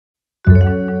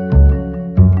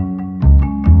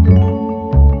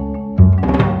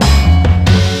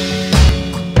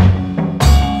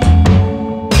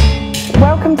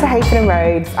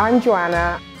Rhodes. I'm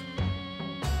Joanna.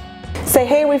 So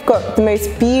here we've got the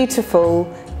most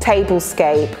beautiful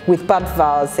tablescape with bud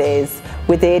vases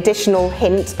with the additional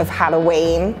hint of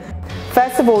Halloween.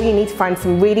 First of all, you need to find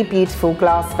some really beautiful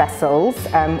glass vessels,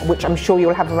 which I'm sure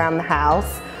you'll have around the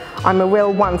house. I'm a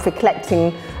real one for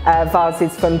collecting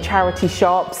vases from charity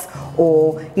shops,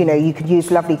 or you could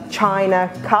use lovely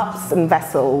china cups and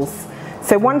vessels.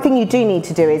 So one thing you do need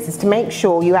to do is to make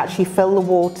sure you actually fill the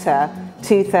water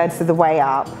 2/3 of the way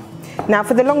up. Now,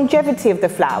 for the longevity of the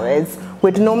flowers,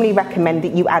 we'd normally recommend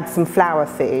that you add some flower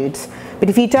food. But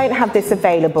if you don't have this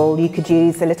available, you could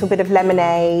use a little bit of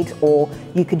lemonade, or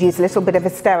you could use a little bit of a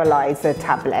sterilizer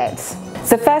tablet.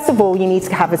 So first of all, you need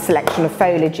to have a selection of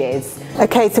foliages.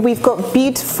 Okay, so we've got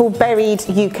beautiful berried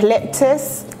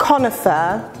eucalyptus,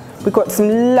 conifer, we've got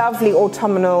some lovely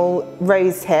autumnal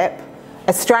rosehip,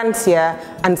 astrantia,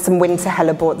 and some winter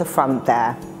hellebore at the front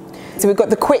there. So we've got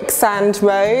the quicksand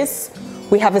rose,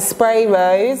 we have a spray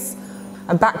rose,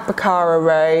 a Bacbacara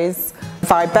rose,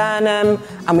 viburnum,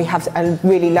 and we have a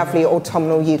really lovely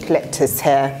autumnal eucalyptus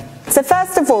here. So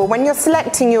first of all, when you're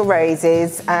selecting your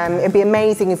roses, it'd be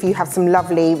amazing if you have some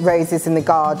lovely roses in the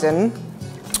garden,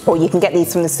 or you can get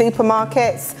these from the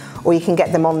supermarkets, or you can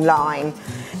get them online.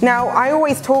 Now, I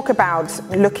always talk about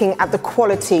looking at the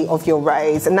quality of your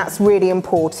rose, and that's really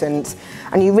important.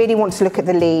 And you really want to look at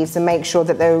the leaves and make sure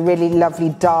that they're a really lovely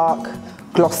dark,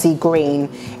 glossy green.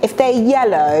 If they're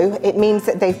yellow, it means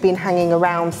that they've been hanging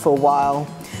around for a while.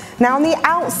 Now, on the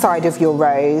outside of your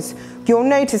rose, you'll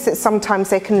notice that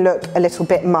sometimes they can look a little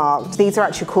bit marked. These are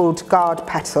actually called guard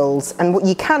petals, and what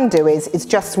you can do is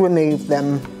just remove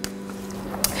them.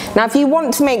 Now, if you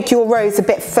want to make your rose a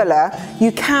bit fuller,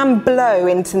 you can blow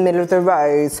into the middle of the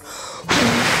rose,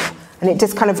 and it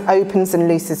just kind of opens and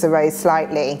loosens the rose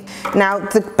slightly. Now,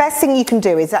 the best thing you can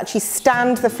do is actually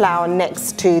stand the flower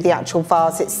next to the actual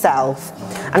vase itself.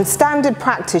 And standard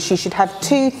practice, you should have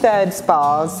 2/3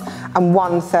 vase and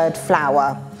 1/3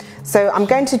 flower. So I'm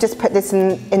going to just put this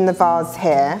in the vase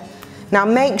here. Now,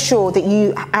 make sure that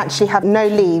you actually have no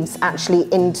leaves actually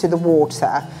into the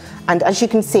water. And as you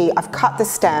can see, I've cut the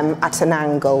stem at an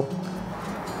angle.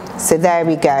 So there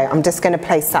we go. I'm just going to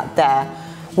place that there.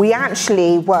 We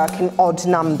actually work in odd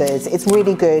numbers. It's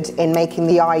really good in making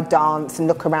the eye dance and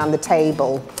look around the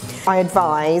table. I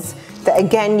advise that,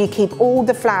 again, you keep all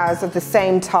the flowers of the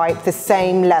same type, the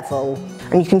same level.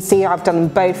 And you can see I've done them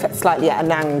both slightly at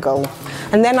an angle.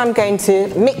 And then I'm going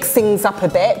to mix things up a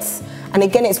bit. And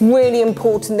again, it's really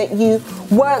important that you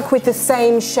work with the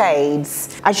same shades.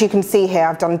 As you can see here,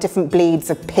 I've done different bleeds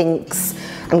of pinks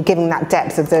and giving that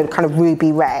depth of the kind of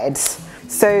ruby red.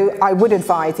 So I would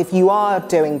advise, if you are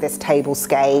doing this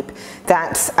tablescape,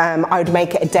 that I would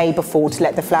make it a day before to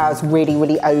let the flowers really,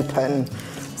 really open.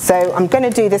 So I'm going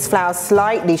to do this flower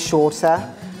slightly shorter.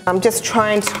 I'm just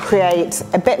trying to create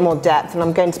a bit more depth, and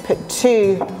I'm going to put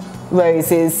 2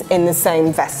 roses in the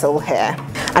same vessel here.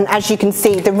 And as you can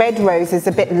see, the red rose is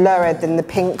a bit lower than the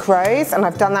pink rose, and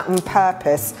I've done that on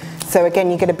purpose. So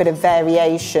again, you get a bit of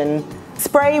variation.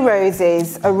 Spray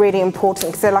roses are really important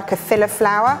because they're like a filler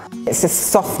flower. It's just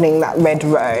softening that red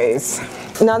rose.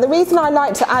 Now, the reason I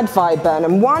like to add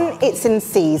viburnum, one, it's in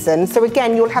season. So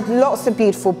again, you'll have lots of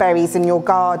beautiful berries in your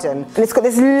garden. And it's got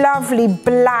this lovely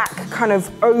black kind of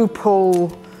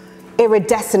opal,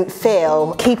 iridescent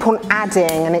feel. Keep on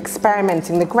adding and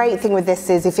experimenting. The great thing with this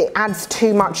is if it adds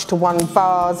too much to one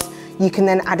vase, you can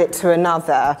then add it to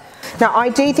another. Now, I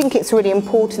do think it's really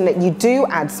important that you do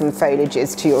add some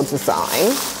foliages to your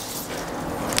design.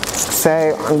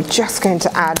 So I'm just going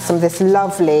to add some of this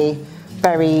lovely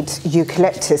berried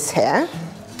eucalyptus here.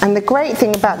 And the great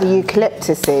thing about the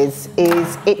eucalyptus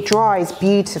is it dries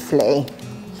beautifully.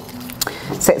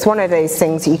 So it's one of those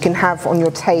things that you can have on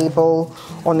your table,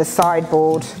 on the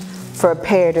sideboard for a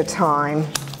period of time.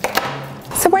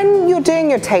 So when you're doing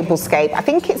your tablescape, I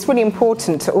think it's really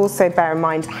important to also bear in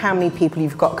mind how many people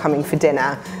you've got coming for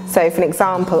dinner. So for an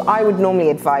example, I would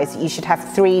normally advise that you should have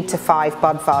 3 to 5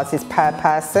 bud vases per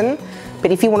person.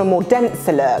 But if you want a more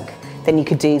denser look, then you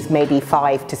could do maybe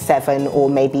 5 to 7 or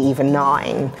maybe even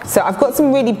 9. So I've got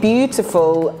some really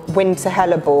beautiful winter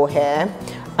hellebore here.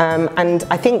 And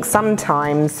I think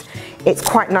sometimes it's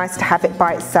quite nice to have it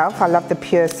by itself. I love the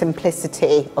pure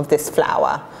simplicity of this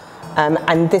flower.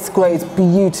 And this grows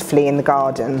beautifully in the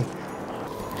garden.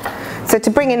 So to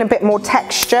bring in a bit more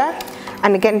texture,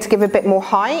 and again to give a bit more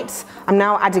height, I'm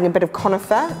now adding a bit of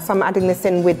conifer. So I'm adding this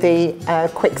in with the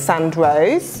quicksand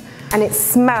rose. And it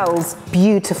smells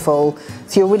beautiful.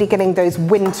 So you're really getting those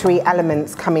wintry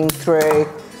elements coming through.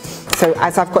 So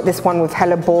as I've got this one with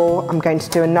hellebore, I'm going to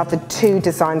do another 2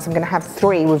 designs. I'm going to have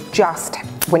 3 with just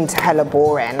winter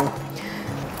hellebore in.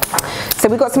 So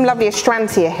we've got some lovely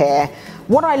astrantia here.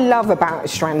 What I love about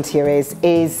astrantia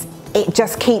is it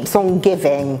just keeps on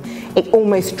giving. It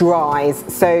almost dries.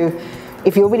 So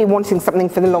if you're really wanting something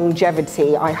for the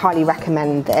longevity, I highly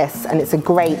recommend this, and it's a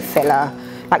great filler.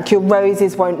 Like, your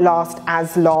roses won't last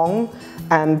as long,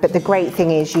 but the great thing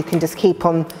is you can just keep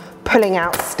on pulling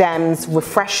out stems,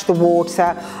 refresh the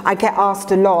water. I get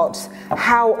asked a lot,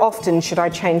 how often should I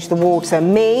change the water?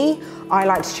 I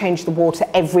like to change the water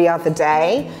every other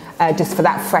day, just for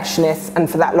that freshness and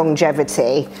for that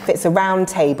longevity. If it's a round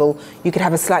table, you could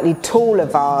have a slightly taller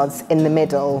vase in the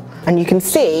middle, and you can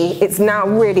see it's now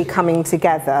really coming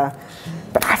together.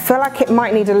 But I feel like it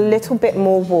might need a little bit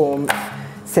more warmth.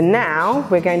 So now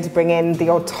we're going to bring in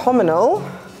the autumnal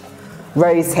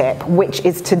rose hip, which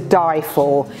is to die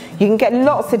for. You can get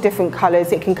lots of different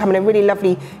colours. It can come in a really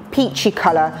lovely peachy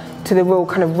colour to the real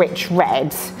kind of rich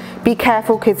red. Be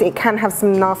careful because it can have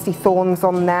some nasty thorns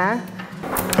on there.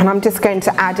 And I'm just going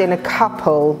to add in a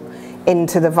couple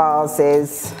into the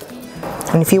vases.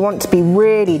 And if you want to be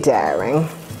really daring,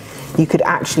 you could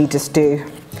actually just do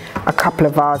a couple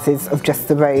of vases of just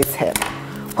the rose hip,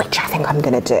 which I think I'm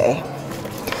going to do.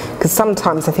 Because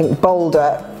sometimes I think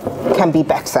bolder can be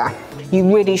better.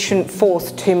 You really shouldn't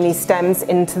force too many stems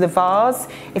into the vase.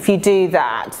 If you do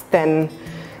that, then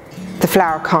the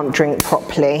flower can't drink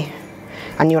properly,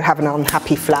 and you'll have an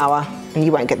unhappy flower and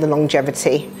you won't get the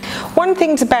longevity. One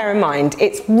thing to bear in mind,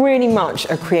 it's really much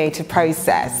a creative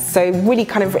process, so really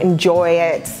kind of enjoy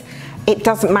it. It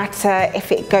doesn't matter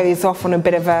if it goes off on a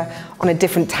bit of on a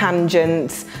different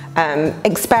tangent.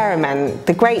 Experiment.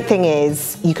 The great thing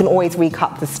is you can always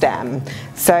recut the stem.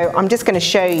 So I'm just going to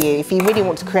show you, if you really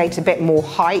want to create a bit more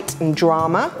height and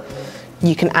drama,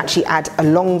 you can actually add a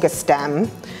longer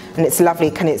stem, and it's lovely,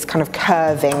 it's kind of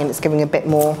curving, and it's giving a bit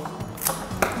more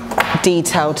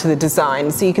detail to the design.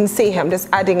 So you can see here I'm just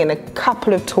adding in a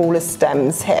couple of taller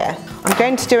stems here. I'm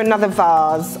going to do another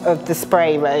vase of the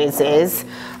spray roses,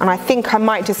 and I think I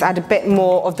might just add a bit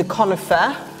more of the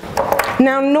conifer.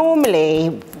 Now,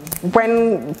 normally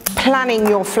when planning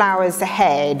your flowers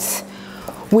ahead,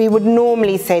 we would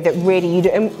normally say that really you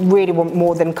don't really want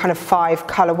more than kind of 5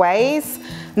 colorways.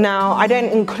 Now, I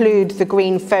don't include the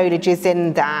green foliages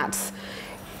in that,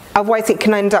 otherwise it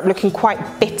can end up looking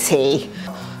quite bitty.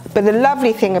 But the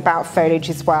lovely thing about foliage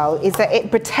as well is that it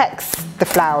protects the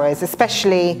flowers,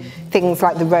 especially things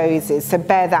like the roses, so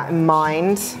bear that in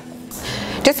mind.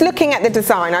 Just looking at the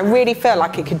design, I really feel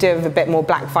like it could do with a bit more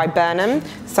black viburnum,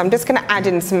 so I'm just going to add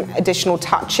in some additional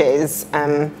touches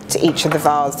to each of the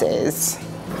vases.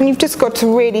 And you've just got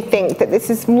to really think that this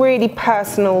is really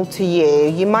personal to you.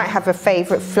 You might have a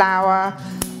favourite flower.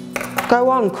 Go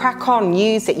on, crack on,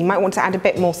 use it. You might want to add a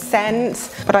bit more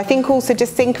scent. But I think also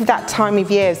just think of that time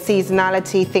of year,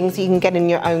 seasonality, things you can get in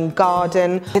your own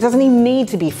garden. It doesn't even need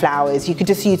to be flowers. You could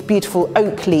just use beautiful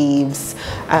oak leaves,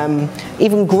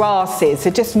 even grasses. So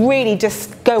just really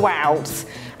just go out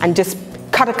and just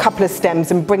cut a couple of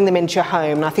stems and bring them into your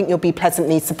home. And I think you'll be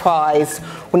pleasantly surprised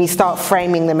when you start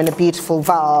framing them in a beautiful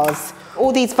vase.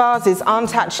 All these vases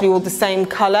aren't actually all the same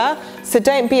colour, so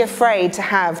don't be afraid to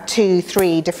have 2,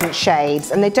 3 different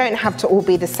shades, and they don't have to all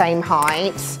be the same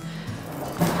height.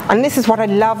 And this is what I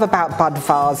love about bud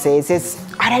vases, is,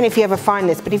 I don't know if you ever find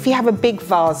this, but if you have a big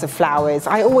vase of flowers,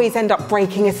 I always end up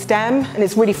breaking a stem, and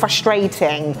it's really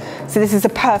frustrating. So this is a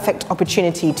perfect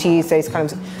opportunity to use those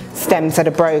kind of stems that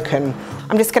are broken.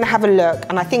 I'm just going to have a look,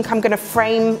 and I think I'm going to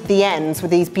frame the ends with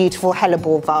these beautiful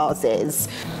hellebore vases.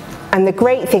 And the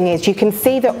great thing is you can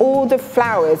see that all the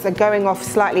flowers are going off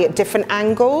slightly at different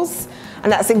angles, and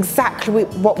that's exactly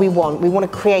what we want. We want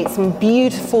to create some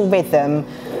beautiful rhythm,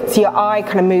 so your eye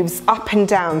kind of moves up and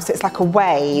down, so it's like a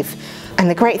wave. And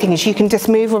the great thing is you can just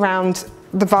move around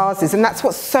the vases, and that's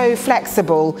what's so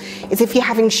flexible, is if you're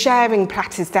having sharing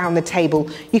platters down the table,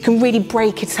 you can really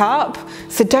break it up,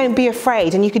 so don't be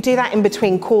afraid, and you could do that in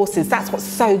between courses. That's what's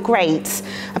so great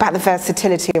about the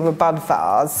versatility of a bud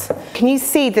vase. Can you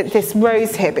see that this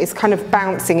rose hip is kind of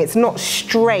bouncing? It's not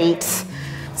straight,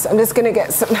 so I'm just going to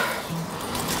get some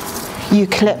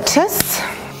eucalyptus.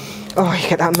 Oh, you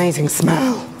get that amazing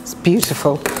smell. It's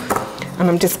beautiful. And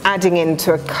I'm just adding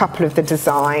into a couple of the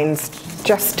designs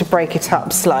just to break it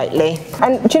up slightly.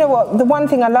 And do you know what? The one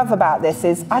thing I love about this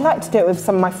is I like to do it with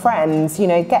some of my friends, you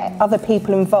know, get other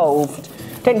people involved.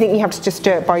 Don't think you have to just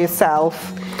do it by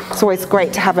yourself. It's always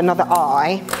great to have another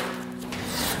eye.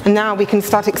 And now we can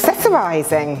start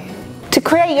accessorizing. To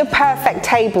create your perfect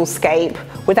tablescape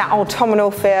with that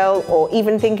autumnal feel, or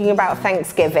even thinking about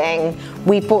Thanksgiving,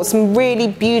 we bought some really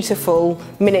beautiful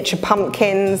miniature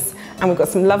pumpkins, and we've got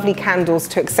some lovely candles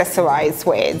to accessorize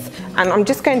with. And I'm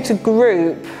just going to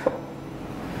group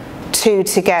two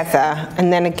together,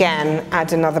 and then again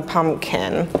add another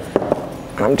pumpkin.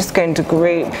 I'm just going to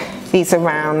group these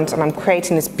around, and I'm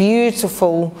creating this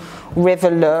beautiful river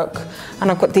look.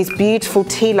 And I've got these beautiful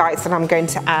tea lights that I'm going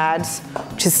to add,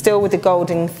 which is still with the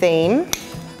golden theme.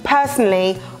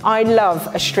 Personally, I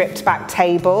love a stripped back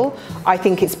table. I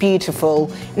think it's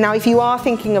beautiful. Now, if you are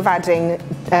thinking of adding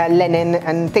linen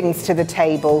and things to the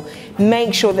table,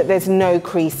 make sure that there's no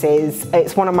creases.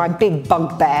 It's one of my big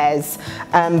bugbears.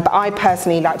 But I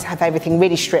personally like to have everything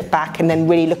really stripped back and then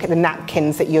really look at the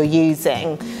napkins that you're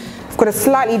using. I've got a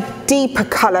slightly deeper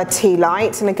colour tea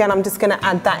light, and again, I'm just going to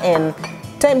add that in.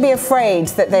 Don't be afraid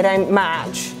that they don't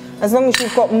match. As long as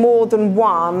you've got more than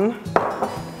one,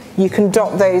 you can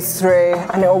dot those through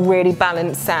and it'll really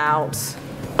balance out.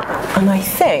 And I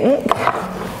think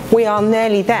we are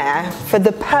nearly there for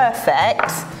the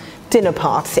perfect dinner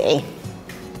party.